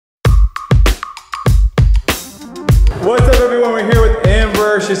What's up, everyone? We're here with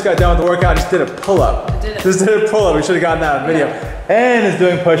Amber. She just got done with the workout. Just did a pull-up. Just did a pull-up. We should have gotten that on video. And is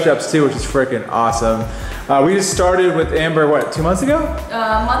doing push-ups too, which is freaking awesome. We just started with Amber, what, 2 months ago?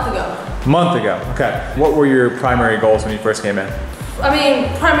 A month ago. Month ago, okay. What were your primary goals when you first came in? I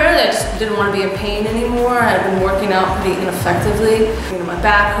mean, primarily I just didn't want to be in pain anymore. I had been working out pretty ineffectively. You know, my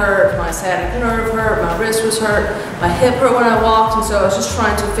back hurt, my sciatic nerve hurt, my wrist was hurt, my hip hurt when I walked, and so I was just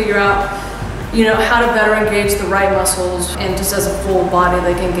trying to figure out, you know, how to better engage the right muscles, and just as a full body,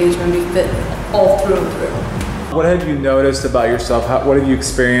 like engagement, be fit all through and through. What have you noticed about yourself? What have you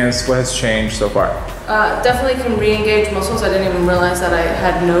experienced? What has changed so far? Definitely can re-engage muscles I didn't even realize that I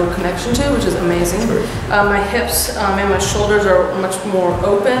had no connection to, which is amazing. My hips and my shoulders are much more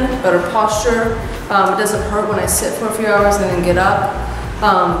open, better posture. It doesn't hurt when I sit for a few hours and then get up.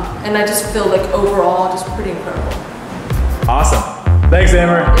 And I just feel like overall just pretty incredible. Awesome. Thanks,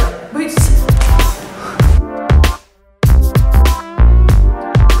 Amber.